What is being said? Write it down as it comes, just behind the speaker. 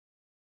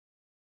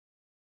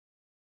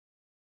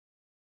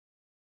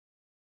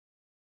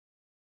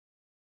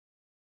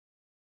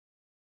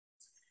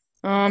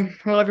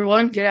Hello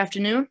everyone. Good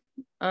afternoon.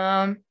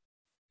 Um,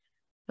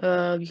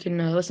 you can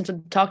listen to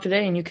the talk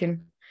today, and you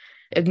can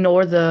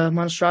ignore the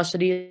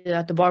monstrosity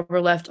that the barber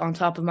left on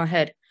top of my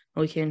head.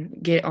 We can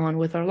get on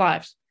with our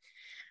lives.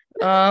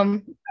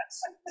 Um,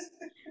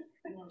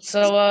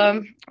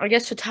 I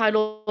guess the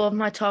title of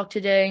my talk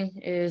today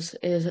is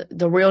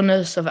the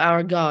realness of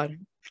our God.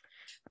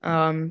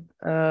 Um,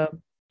 uh,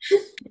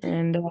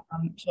 so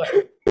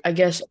I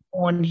guess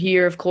everyone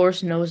here, of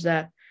course, knows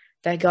that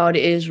God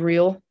is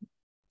real.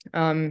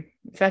 In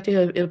fact,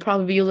 it'll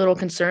probably be a little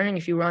concerning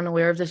if you were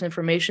unaware of this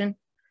information.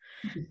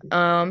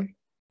 Um,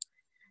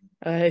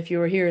 if you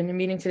were here in the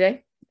meeting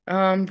today.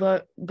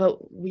 But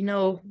we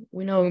know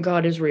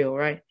God is real,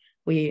 right?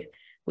 We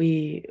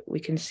we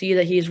can see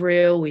that He's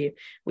real. We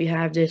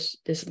have this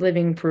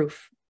living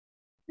proof.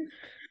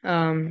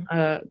 Um,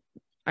 uh,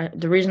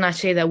 the reason I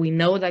say that we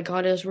know that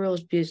God is real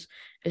is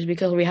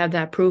because we have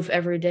that proof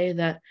every day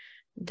that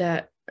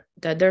that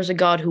there's a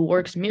God who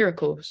works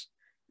miracles,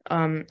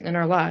 in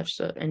our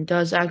lives, and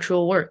does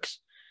actual works.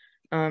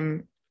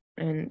 Um,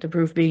 and the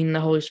proof being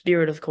the Holy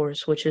Spirit, of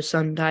course, which His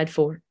Son died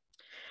for.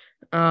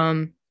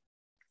 Um,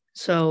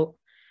 so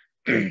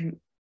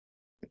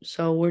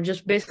so we're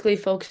just basically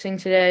focusing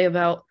today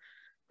about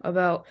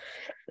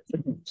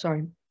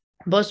sorry,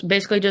 but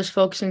basically just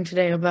focusing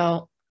today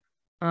about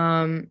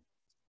um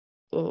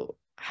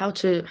how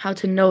to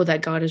know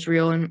that God is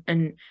real,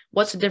 and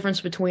what's the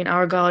difference between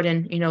our God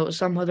and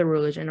some other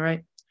religion,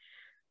 right?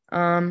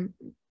 Um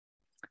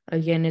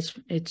Again, it's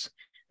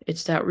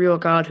that real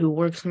God who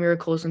works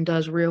miracles and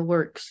does real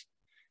works.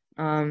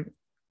 Um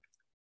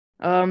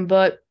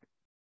but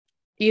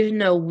even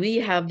though we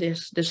have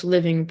this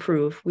living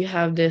proof, we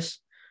have this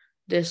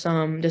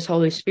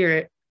Holy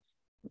Spirit.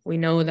 We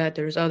know that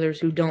there's others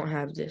who don't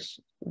have this.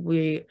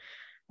 We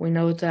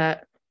know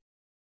that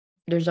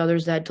there's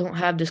others that don't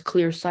have this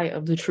clear sight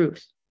of the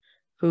truth,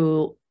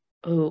 who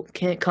who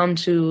can't come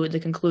to the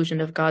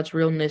conclusion of God's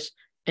realness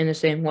in the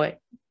same way.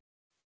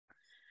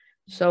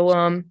 So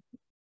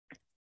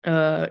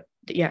uh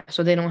yeah,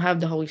 so they don't have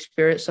the Holy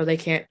Spirit, so they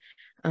can't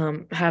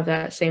have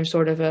that same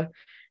sort of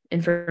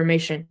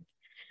information.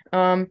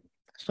 Um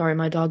Sorry,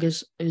 my dog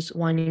is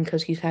whining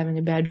because he's having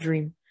a bad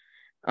dream.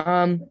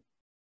 Um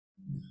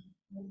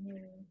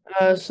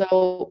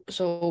so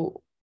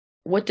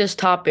with this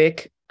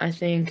topic, I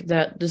think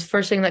that the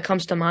first thing that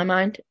comes to my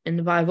mind in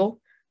the Bible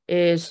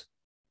is,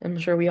 I'm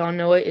sure we all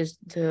know it, is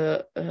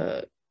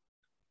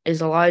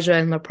Elijah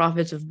and the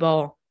prophets of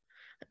Baal,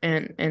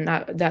 and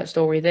that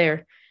story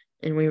there,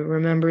 and we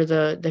remember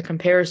the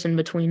comparison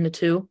between the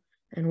two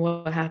and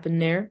what happened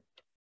there.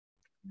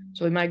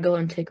 So we might go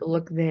and take a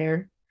look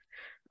there.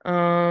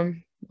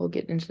 We'll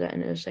get into that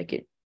in a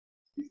second.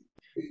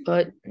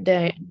 But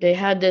they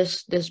had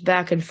this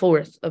back and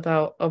forth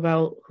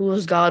about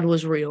whose God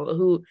was real,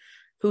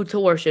 who to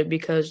worship,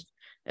 because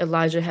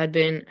Elijah had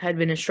been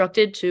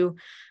instructed to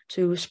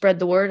spread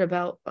the word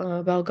about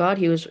God.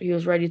 He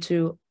was ready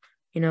to,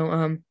 you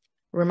know,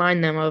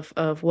 remind them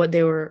of what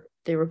they were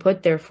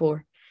put there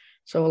for.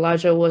 So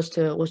Elijah was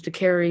to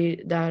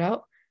carry that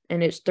out,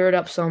 and it stirred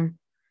up some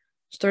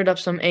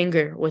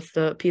anger with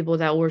the people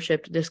that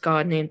worshipped this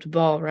God named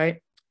Baal,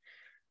 right?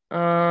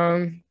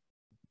 Um,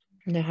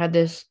 they had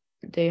this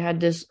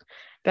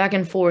back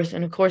and forth,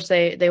 and of course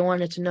they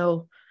wanted to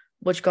know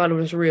which God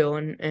was real,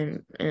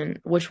 and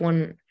which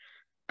one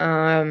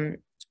um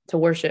to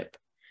worship.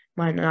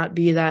 Might not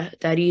be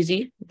that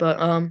easy, but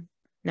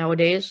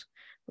nowadays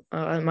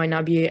I might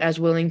not be as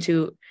willing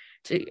to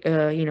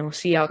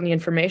see out the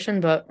information,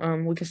 but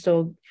we can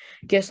still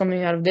get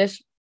something out of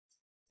this.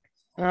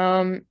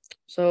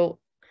 So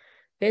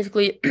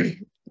basically,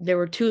 there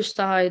were two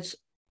sides.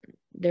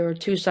 There were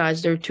two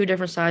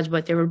different sides,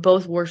 but they were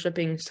both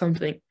worshiping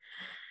something.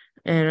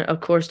 And of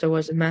course, there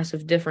was a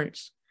massive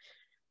difference.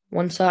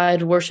 One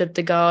side worshipped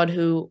the God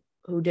who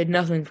did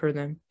nothing for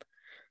them,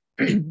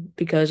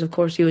 because of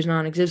course he was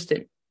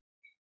non-existent,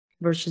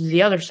 versus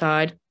the other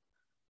side,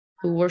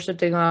 who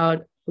worshipped a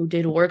God who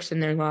did works in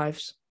their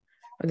lives,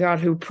 a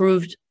God who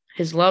proved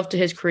his love to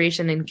his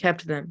creation and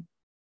kept them.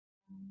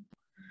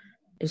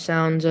 It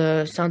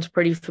sounds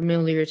pretty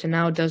familiar to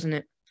now, doesn't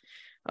it?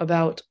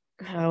 About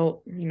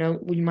how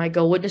we might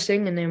go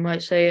witnessing, and they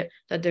might say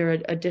that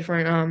they're a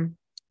different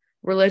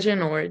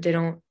religion, or they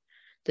don't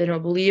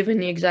believe in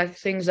the exact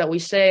things that we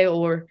say,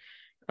 or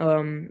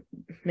um,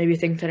 maybe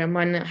think that it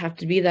might not have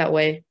to be that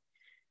way.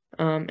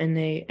 And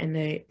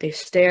they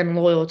stand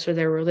loyal to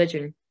their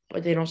religion,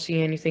 but they don't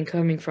see anything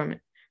coming from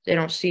it. They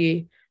don't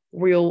see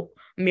real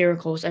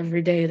miracles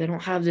every day. They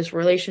don't have this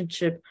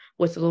relationship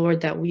with the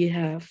Lord that we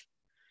have.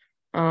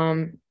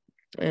 Um,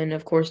 and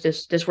of course,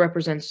 this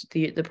represents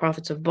the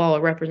prophets of Baal.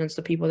 It represents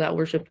the people that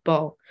worship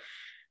Baal.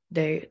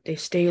 They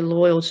stay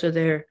loyal to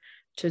their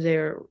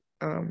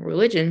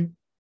religion,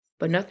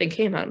 but nothing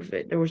came out of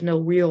it. There was no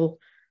real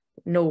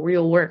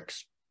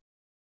works.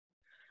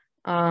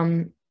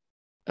 Um,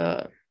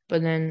 uh,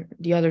 but then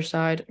the other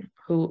side,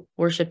 who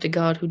worshipped the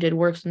God who did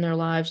works in their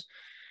lives,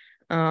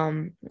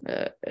 um,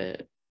 uh,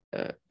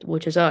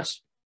 which is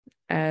us,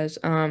 as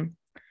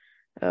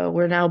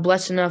we're now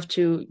blessed enough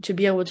to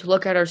be able to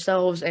look at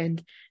ourselves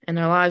and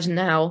our lives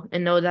now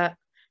and know that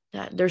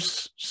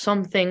there's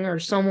something or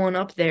someone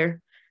up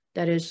there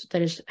that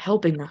is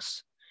helping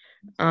us.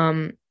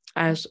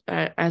 As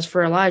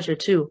for Elijah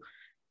too,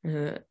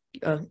 uh,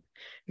 uh,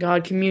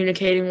 God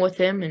communicating with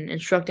him and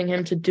instructing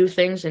him to do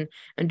things and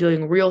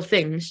doing real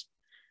things,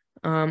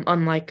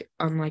 unlike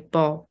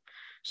Baal.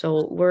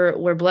 So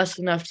we're blessed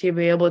enough to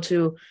be able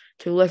to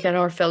look at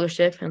our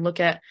fellowship and look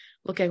at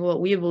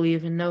what we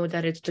believe and know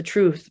that it's the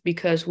truth,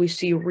 because we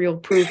see real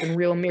proof and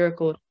real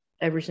miracles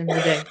every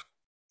single day.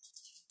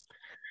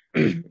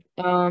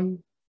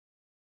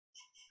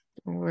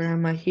 Where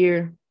am I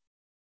here?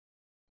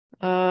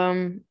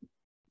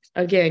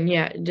 Again,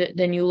 yeah.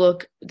 Then you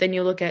look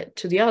at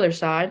to the other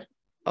side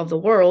of the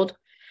world,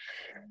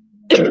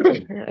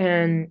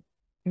 and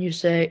you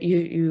say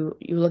you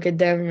look at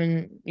them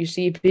and you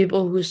see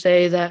people who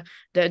say that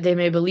they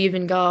may believe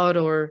in God,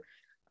 or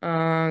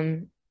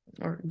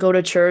go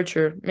to church,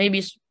 or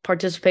maybe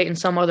participate in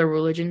some other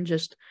religion,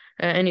 just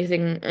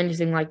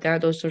anything like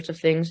that, those sorts of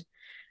things.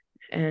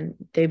 And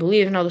they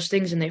believe in all those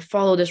things and they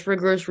follow this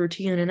rigorous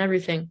routine and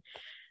everything,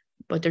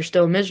 but they're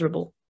still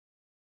miserable.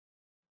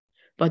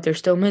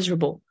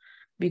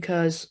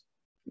 Because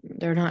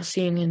they're not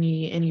seeing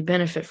any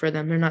benefit for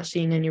them. They're not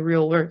seeing any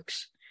real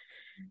works.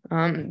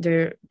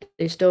 They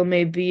still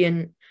may be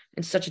in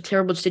such a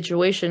terrible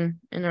situation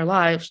in their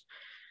lives,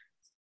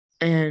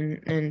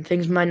 and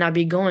things might not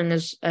be going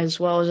as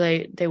well as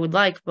they would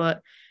like,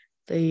 but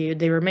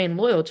they remain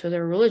loyal to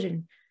their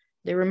religion.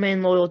 They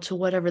remain loyal to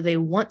whatever they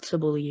want to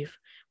believe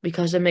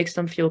because it makes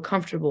them feel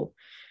comfortable,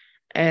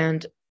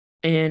 and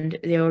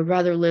they would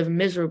rather live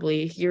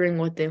miserably hearing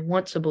what they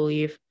want to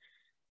believe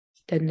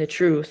than the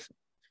truth.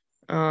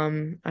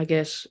 I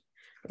guess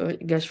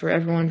for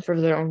everyone for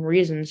their own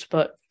reasons,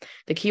 but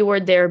the key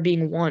word there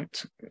being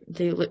want.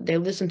 They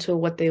listen to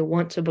what they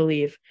want to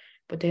believe,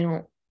 but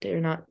they're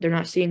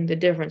not seeing the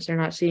difference. They're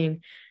not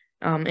seeing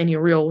any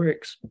real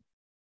works.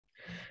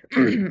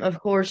 Of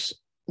course,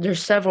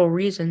 there's several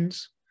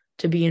reasons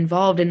to be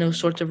involved in those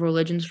sorts of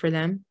religions for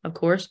them. Of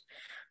course,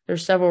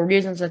 there's several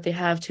reasons that they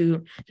have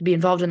to be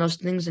involved in those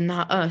things, and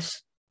not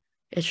us.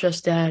 It's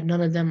just that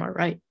none of them are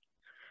right.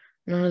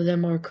 None of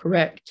them are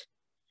correct,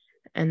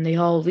 and they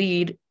all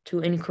lead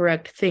to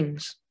incorrect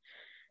things.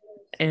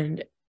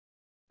 And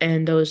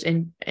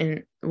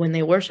when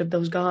they worship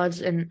those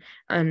gods and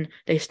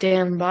they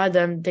stand by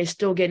them, they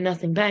still get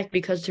nothing back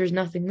because there's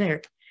nothing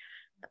there.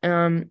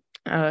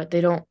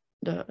 They don't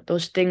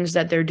those things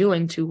that they're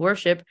doing to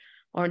worship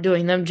aren't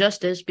doing them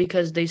justice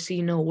because they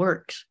see no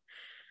works.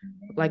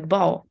 Like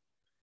Baal.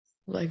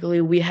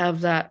 Luckily we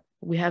have that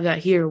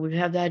here. We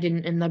have that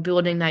in the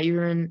building that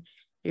you're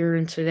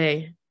in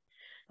today.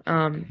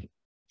 A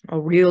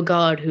real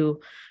God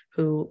who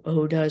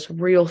does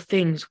real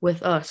things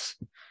with us.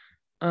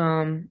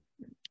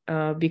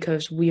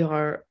 Because we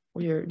are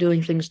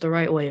doing things the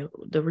right way,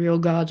 the real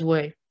God's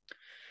way.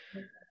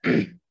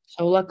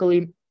 So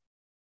luckily,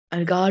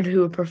 a God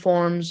who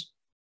performs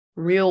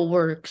real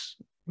works,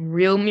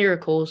 real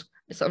miracles,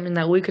 is something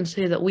that we can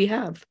say that we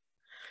have.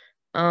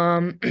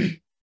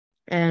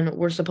 And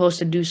we're supposed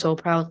to do so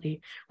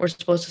proudly. We're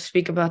supposed to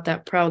speak about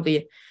that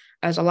proudly,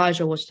 as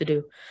Elijah was to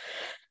do.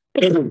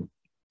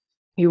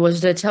 He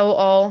was to tell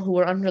all who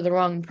were under the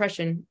wrong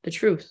impression the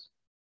truth.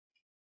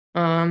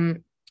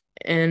 And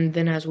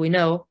then, as we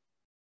know,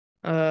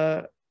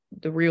 the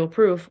real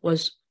proof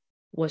was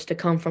to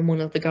come from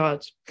one of the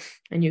gods,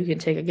 and you can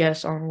take a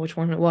guess on which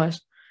one it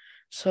was.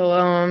 So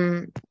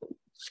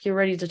let's get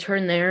ready to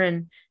turn there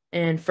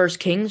and First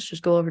Kings.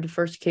 Just go over to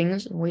First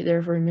Kings and wait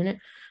there for a minute.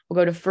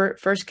 We'll go to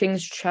First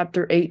Kings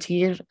chapter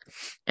 18,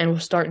 and we'll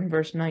start in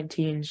verse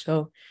 19.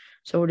 So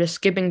we're just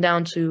skipping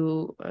down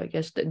to, I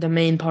guess, the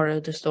main part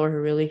of the story,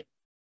 really.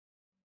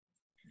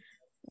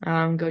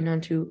 I'm going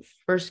down to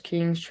First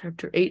Kings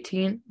chapter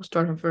 18. We'll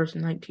start on verse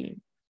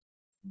 19.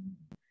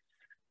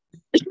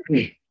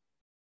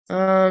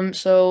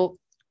 So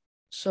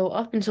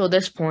up until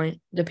this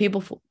point, the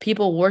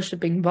people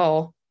worshiping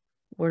Baal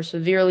were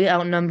severely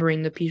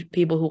outnumbering the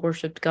people who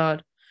worshipped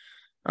God.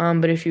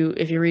 But if you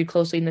read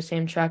closely in the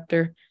same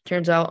chapter,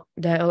 turns out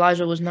that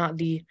Elijah was not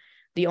the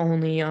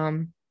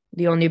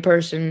only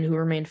person who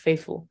remained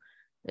faithful.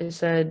 It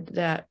said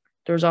that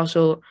there was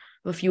also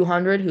a few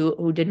hundred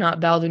who did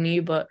not bow the knee,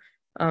 but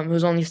who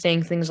was only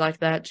saying things like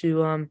that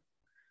to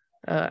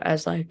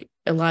as like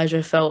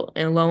Elijah felt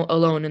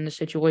alone in the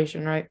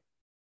situation, right?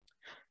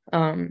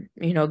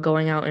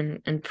 Going out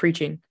and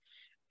preaching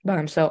by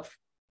himself.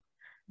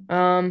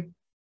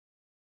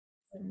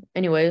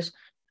 Anyways,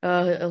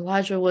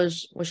 Elijah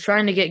was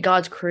trying to get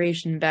God's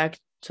creation back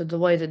to the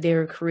way that they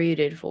were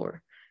created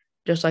for,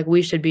 just like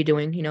we should be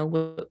doing,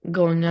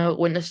 going out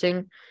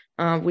witnessing.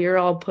 We are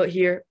all put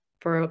here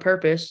for a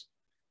purpose,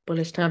 but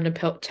it's time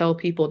to tell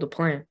people the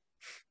plan.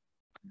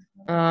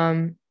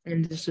 And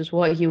this is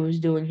what he was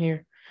doing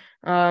here.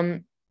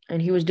 And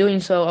he was doing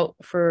so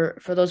for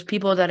those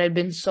people that had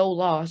been so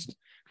lost,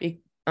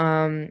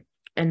 and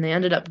they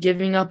ended up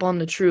giving up on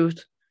the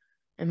truth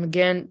and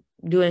began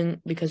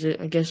doing, because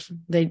I guess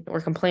they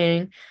were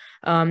complaining,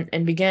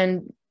 and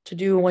began to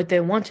do what they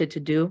wanted to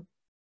do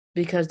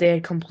because they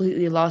had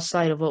completely lost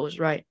sight of what was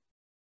right.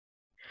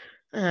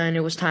 And it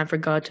was time for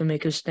God to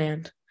make his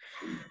stand.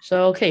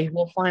 So, okay,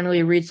 we'll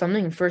finally read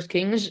something in 1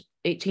 Kings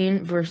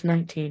 18, verse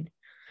 19.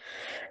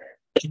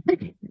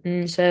 And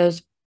it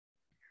says,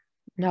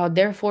 "Now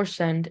therefore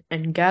send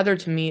and gather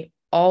to me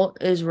all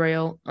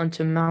Israel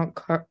unto Mount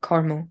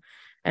Carmel,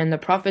 and the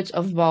prophets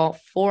of Baal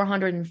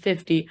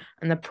 450,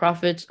 and the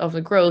prophets of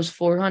the groves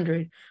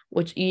 400,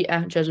 which eat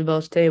at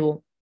Jezebel's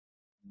table."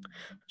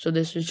 So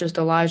this is just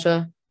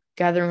Elijah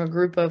gathering a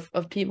group of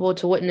people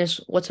to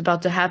witness what's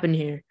about to happen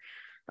here.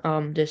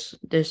 This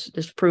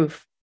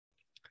proof.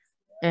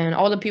 And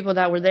all the people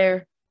that were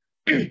there,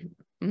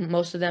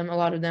 most of them, a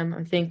lot of them,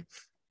 I think,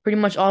 pretty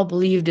much all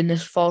believed in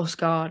this false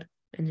god,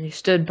 and they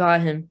stood by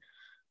him,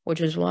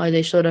 which is why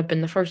they showed up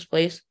in the first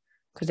place,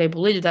 because they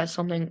believed that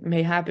something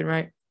may happen,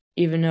 right?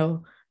 Even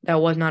though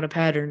that was not a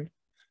pattern.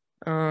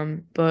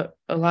 But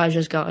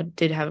Elijah's God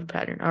did have a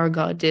pattern. Our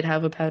God did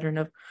have a pattern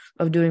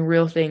of doing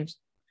real things.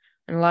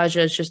 And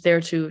Elijah is just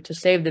there to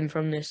save them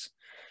from this,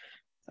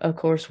 of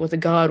course, with our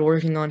God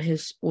working on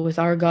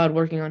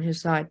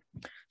his side.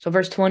 So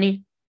verse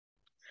 20.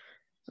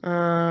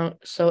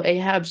 So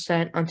Ahab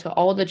sent unto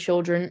all the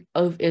children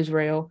of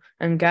Israel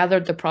and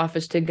gathered the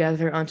prophets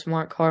together unto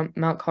Mount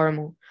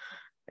Carmel.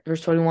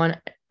 Verse 21,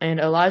 and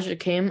Elijah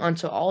came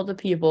unto all the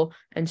people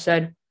and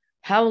said,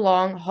 How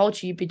long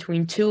halt ye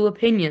between two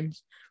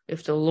opinions?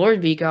 If the Lord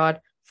be God,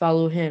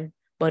 follow him.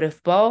 But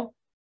if Baal,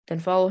 then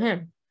follow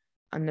him.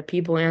 And the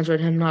people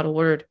answered him not a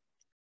word.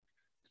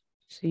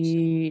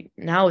 See,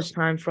 now it's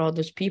time for all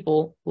these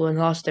people who had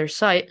lost their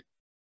sight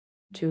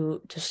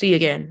to see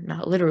again.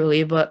 Not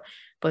literally, but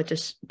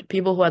just the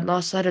people who had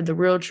lost sight of the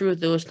real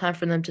truth. It was time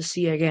for them to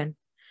see again.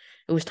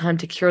 It was time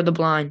to cure the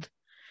blind.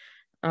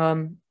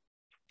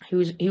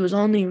 He was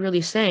only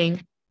really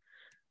saying,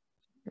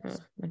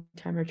 my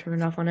timer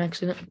turned off on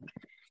accident.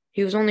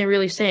 He was only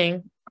really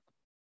saying,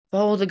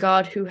 follow the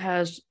God who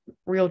has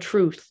real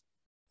truth,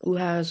 who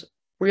has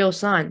real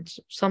signs,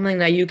 something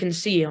that you can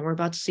see, and we're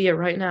about to see it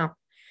right now.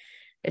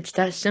 It's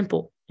that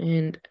simple,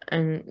 and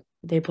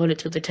they put it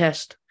to the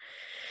test.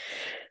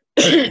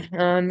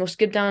 We'll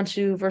skip down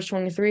to verse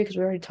 23 because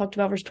we already talked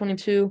about verse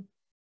 22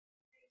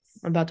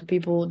 about the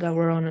people that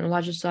were on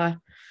Elijah's side.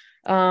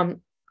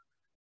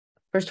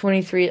 Verse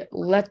 23,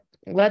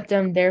 let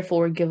them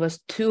therefore give us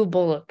 2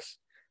 bullocks,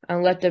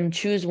 and let them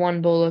choose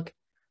one bullock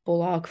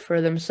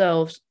for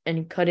themselves,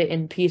 and cut it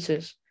in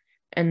pieces,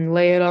 and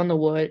lay it on the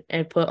wood,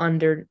 and put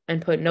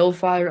no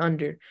fire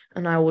under.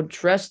 And I will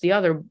dress the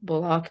other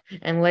bullock,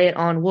 and lay it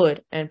on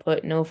wood, and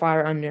put no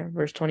fire under.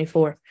 Verse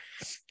 24.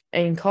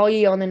 And call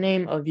ye on the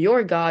name of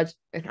your gods,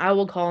 and I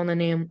will call on the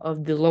name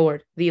of the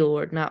Lord,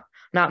 not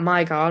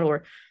my God,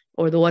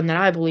 or the one that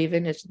I believe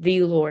in. It's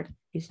the Lord,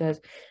 he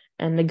says.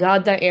 And the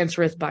God that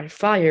answereth by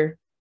fire,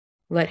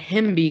 let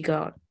him be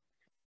God.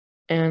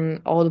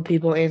 And all the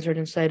people answered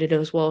and said, It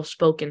is well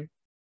spoken.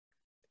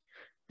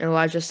 And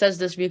Elijah says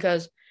this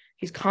because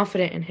he's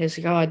confident in his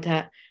God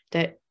that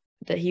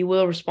he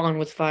will respond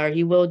with fire.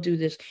 He will do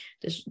this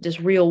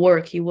real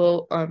work. He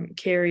will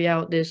carry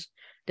out this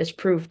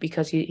proof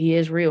because he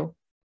is real.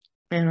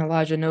 And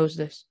Elijah knows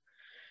this.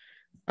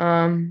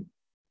 Where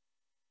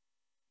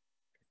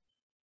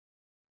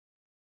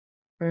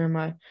am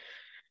I?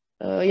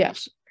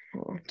 Yes.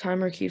 Oh,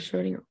 timer keeps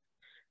running.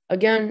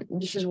 Again,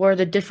 this is where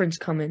the difference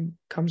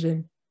comes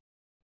in.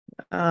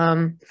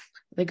 The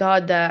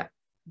God that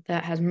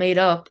has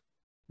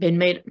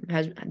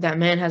that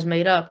man has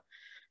made up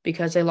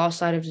because they lost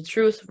sight of the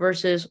truth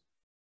versus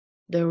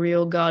the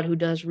real God who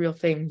does real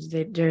things.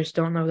 They just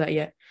don't know that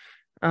yet.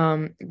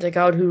 The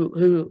God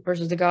who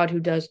versus the God who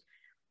does,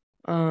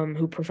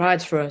 who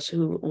provides for us,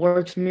 who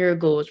works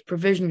miracles,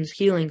 provisions,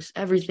 healings,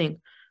 everything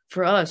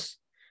for us,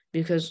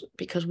 because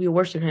we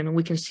worship him and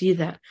we can see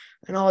that.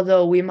 And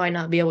although we might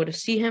not be able to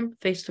see him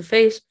face to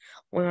face,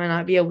 we might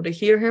not be able to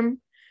hear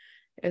him,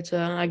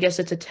 I guess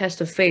it's a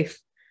test of faith,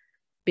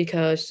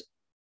 because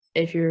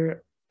if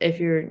you're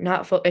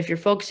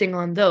focusing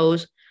on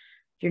those,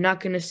 you're not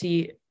going to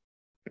see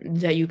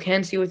that you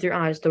can see with your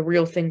eyes the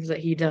real things that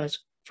he does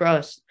for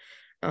us,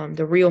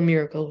 the real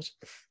miracles,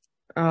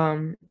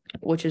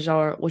 which is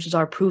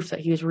our proof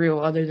that he is real,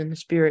 other than the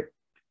spirit.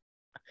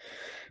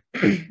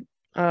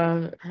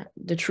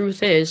 The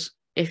truth is,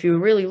 if you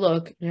really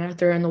look, you're out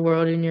there in the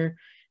world and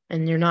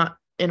you're not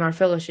in our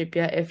fellowship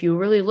yet, if you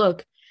really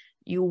look,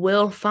 you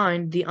will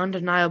find the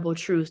undeniable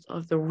truth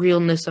of the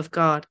realness of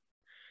God.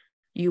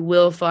 You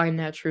will find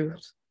that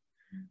truth.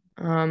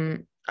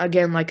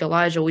 Again, like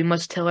Elijah, we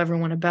must tell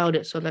everyone about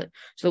it so that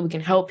we can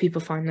help people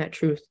find that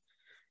truth.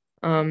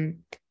 And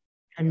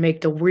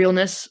make the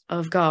realness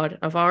of God,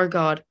 of our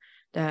God,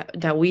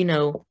 that we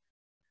know,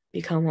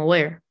 become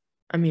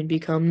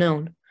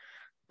known.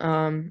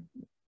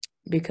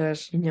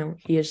 Because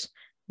he is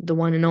the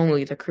one and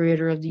only, the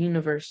creator of the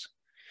universe.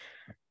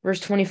 Verse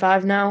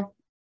 25 now.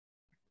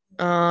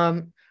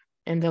 And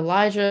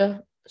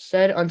Elijah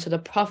said unto the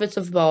prophets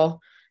of Baal,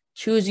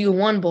 Choose you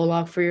one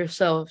bullock for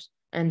yourselves,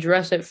 and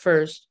dress it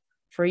first.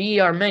 For ye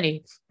are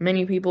many,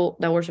 many people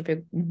that worship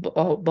a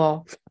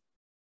Baal.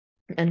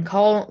 And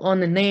call on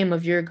the name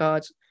of your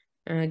gods.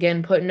 And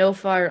again, put no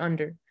fire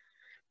under.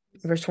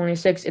 Verse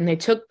 26, and they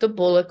took the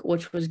bullock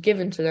which was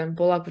given to them,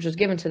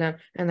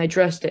 and they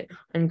dressed it,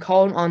 and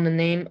called on the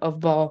name of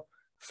Baal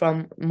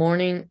from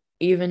morning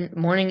even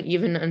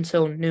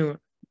until noon.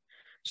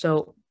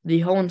 So the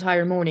whole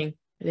entire morning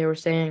they were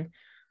saying,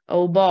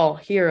 "O Baal,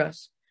 hear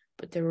us,"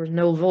 but there was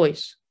no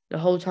voice the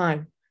whole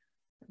time.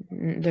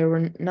 There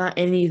were not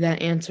any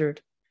that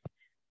answered,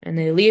 and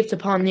they leaped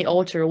upon the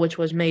altar which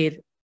was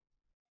made.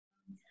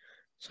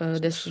 So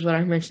this is what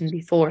I mentioned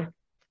before.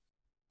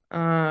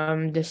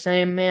 The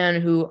same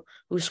man who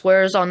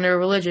swears on their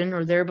religion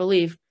or their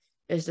belief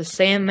is the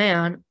same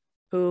man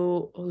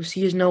who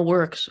sees no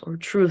works or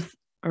truth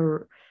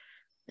or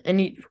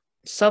any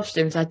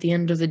substance at the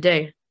end of the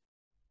day,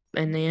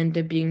 and they end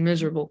up being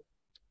miserable.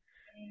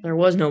 There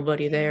was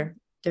nobody there.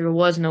 There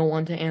was no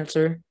one to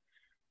answer,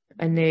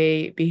 and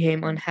they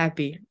became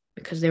unhappy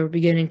because they were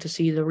beginning to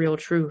see the real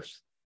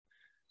truth,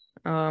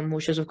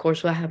 which is, of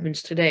course, what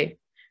happens today.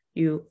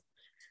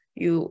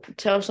 You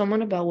tell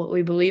someone about what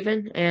we believe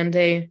in, and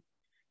they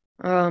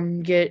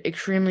get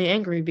extremely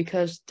angry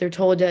because they're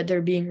told that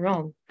they're being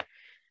wrong.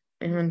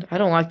 And I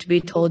don't like to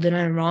be told that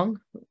I'm wrong,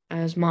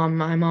 as my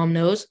mom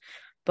knows.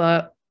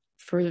 But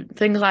for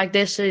things like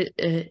this,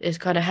 it's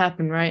got to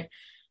happen, right?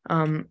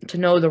 To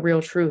know the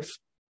real truth.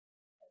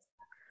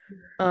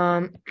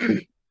 And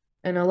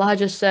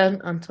Elijah said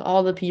unto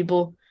all the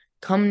people,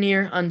 "Come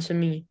near unto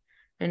me."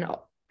 And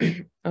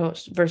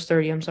verse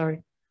 30, I'm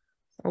sorry.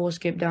 I will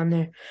skip down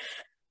there.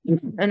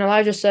 And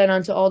Elijah said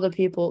unto all the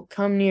people,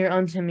 "Come near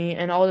unto me."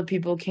 And all the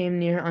people came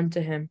near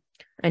unto him.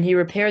 And he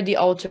repaired the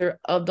altar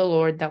of the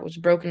Lord that was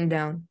broken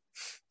down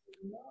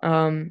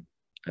from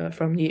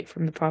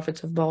the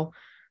prophets of Baal.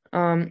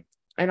 And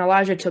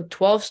Elijah took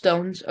 12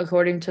 stones,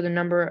 according to the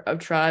number of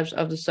tribes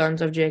of the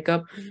sons of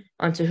Jacob,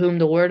 unto whom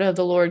the word of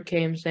the Lord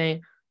came,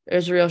 saying,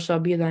 "Israel shall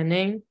be thy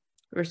name."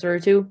 Verse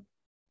 32.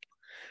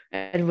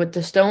 And with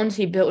the stones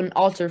he built an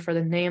altar in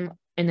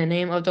the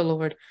name of the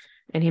Lord.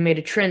 And he made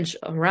a trench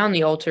around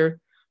the altar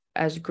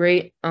as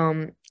great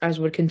as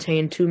would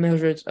contain 2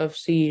 measures of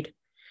seed.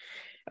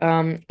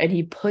 And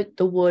he put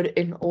the wood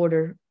in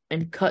order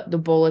and cut the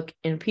bullock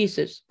in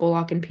pieces,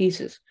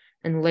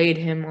 and laid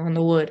him on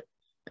the wood,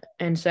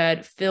 and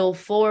said, "Fill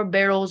 4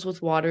 barrels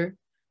with water,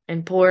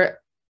 and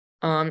pour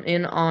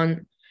in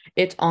on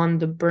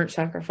the burnt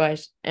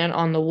sacrifice and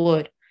on the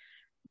wood."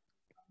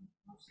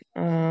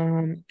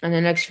 And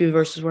the next few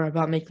verses were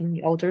about making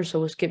the altar, so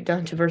we'll skip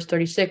down to verse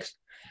 36.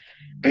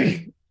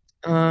 This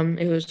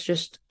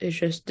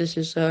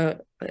is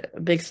a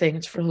big thing.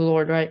 It's for the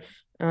Lord, right?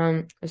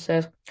 It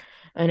says,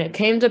 "And it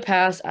came to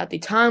pass at the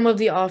time of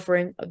the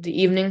offering of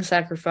the evening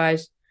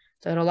sacrifice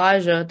that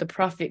Elijah the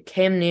prophet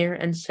came near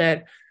and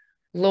said,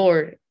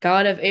 Lord,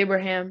 God of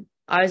Abraham,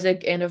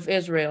 Isaac, and of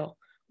Israel,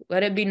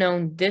 let it be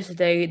known this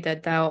day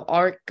that thou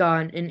art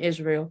God in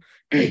Israel,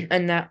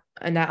 and that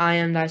I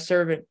am thy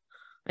servant,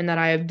 and that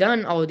I have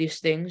done all these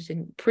things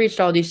and preached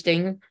all these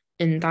things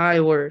in thy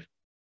word.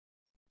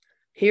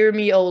 Hear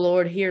me, O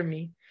Lord, hear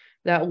me."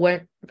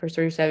 Verse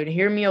 37,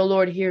 "Hear me, O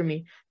Lord, hear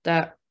me,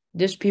 that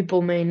this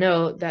people may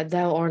know that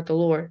thou art the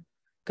Lord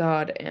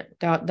God,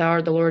 thou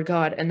art the Lord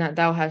God, and that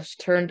thou hast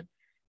turned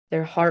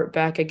their heart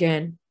back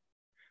again."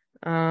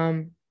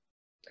 Then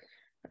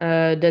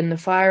the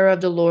fire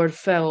of the Lord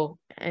fell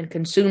and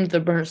consumed the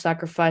burnt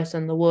sacrifice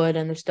and the wood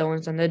and the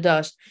stones and the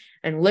dust,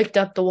 and licked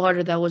up the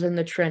water that was in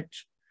the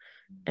trench.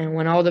 And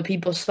when all the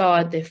people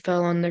saw it, they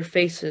fell on their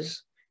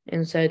faces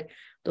and said,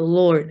 "The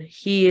Lord,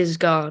 he is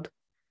God.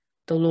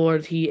 The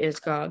Lord, he is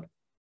God."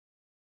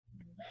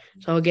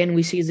 So again,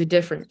 we see the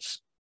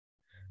difference,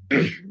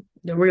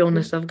 the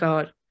realness of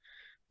God.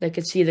 They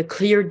could see the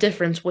clear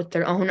difference with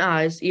their own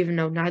eyes, even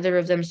though neither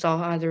of them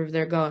saw either of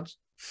their gods.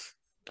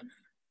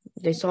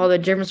 They saw the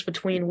difference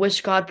between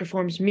which God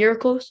performs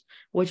miracles,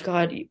 which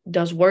God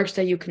does works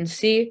that you can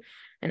see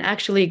and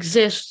actually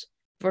exists,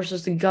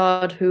 versus the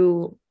God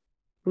who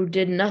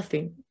did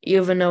nothing,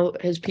 even though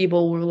his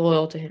people were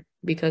loyal to him,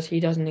 because he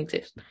doesn't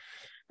exist.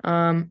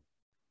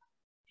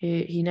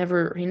 He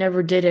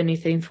never did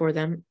anything for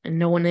them, and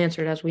no one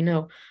answered, as we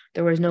know.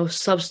 There was no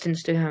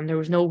substance to him. There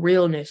was no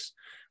realness.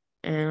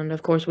 And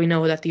of course, we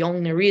know that the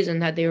only reason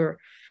that they were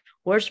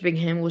worshiping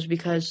him was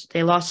because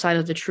they lost sight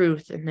of the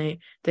truth and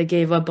they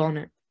gave up on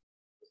it.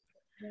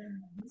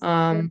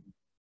 But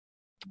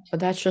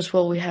that's just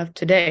what we have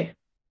today.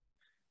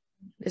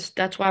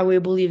 That's why we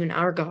believe in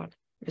our God.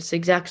 It's the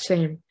exact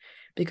same.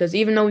 Because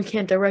even though we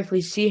can't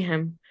directly see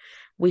him,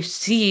 we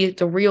see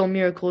the real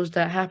miracles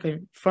that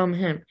happen from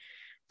him.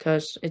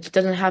 Because it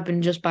doesn't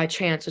happen just by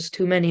chance. It's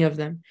too many of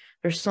them.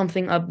 There's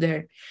something up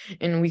there.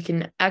 And we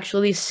can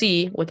actually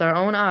see with our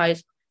own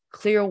eyes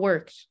clear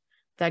works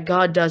that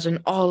God does in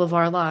all of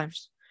our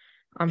lives.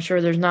 I'm sure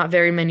there's not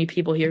very many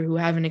people here who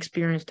haven't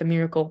experienced a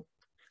miracle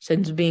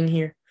since being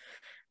here.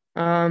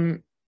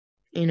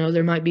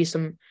 There might be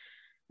some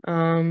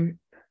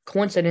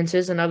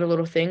coincidences and other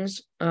little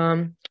things.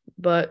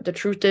 But the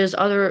truth is,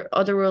 other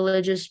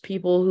religious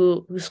people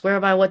who swear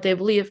by what they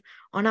believe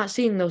are not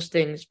seeing those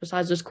things.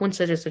 Besides this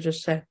coincidence I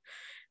just said,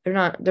 they're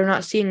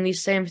not seeing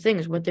these same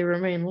things, but they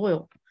remain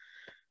loyal.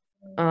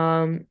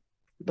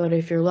 But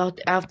if you're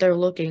out there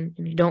looking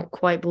and you don't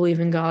quite believe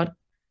in God,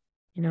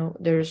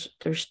 there's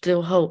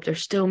still hope.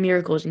 There's still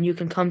miracles, and you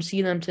can come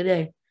see them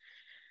today.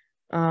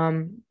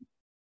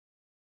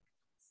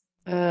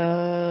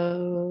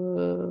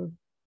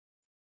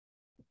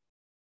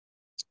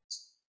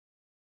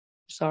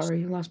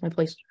 Sorry, I lost my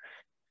place.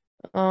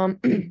 Other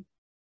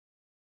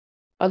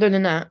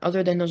than that,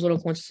 other than those little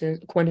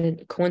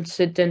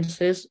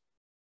coincidences,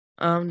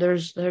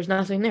 there's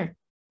nothing there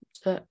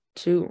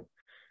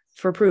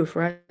for proof,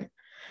 right?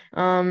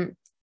 And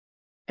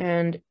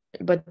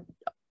but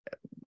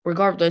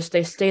regardless,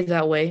 they stay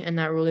that way in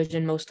that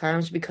religion most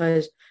times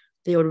because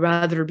they would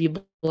rather be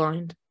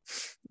blind.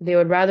 They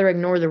would rather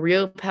ignore the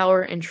real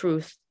power and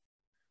truth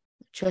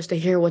just to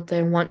hear what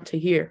they want to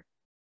hear,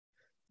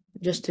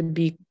 just to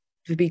be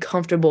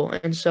comfortable.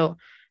 And so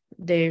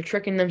they're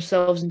tricking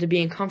themselves into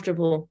being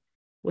comfortable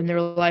when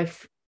their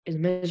life is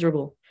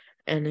miserable.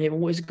 And it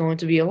was going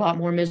to be a lot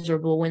more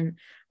miserable when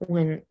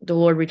the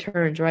Lord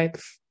returns, right?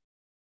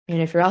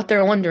 And if you're out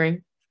there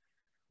wondering,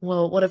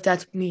 well, what if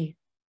that's me?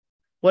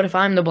 What if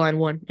I'm the blind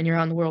one and you're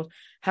out in the world?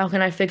 How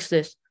can I fix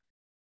this?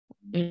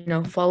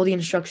 Follow the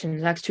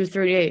instructions. Acts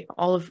 2:38,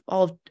 all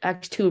of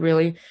Acts 2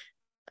 really,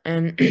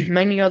 and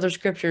many other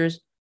scriptures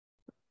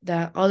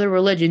that other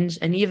religions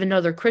and even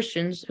other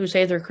Christians who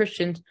say they're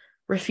Christians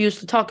refuse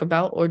to talk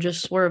about or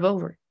just swerve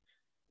over,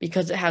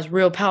 because it has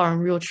real power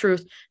and real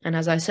truth. And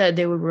as I said,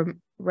 they would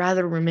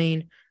rather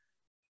remain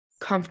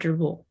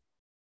comfortable.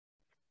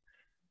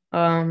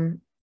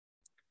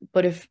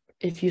 But if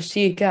you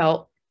seek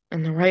out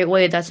in the right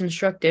way that's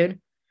instructed,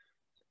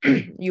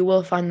 you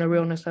will find the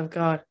realness of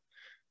God.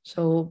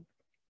 So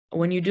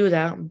when you do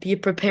that, be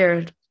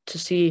prepared to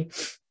see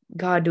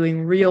God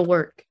doing real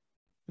work,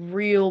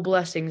 real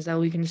blessings that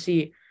we can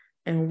see,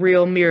 and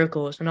real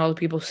miracles. And all the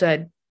people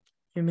said,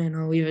 Amen.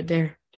 I'll leave it there.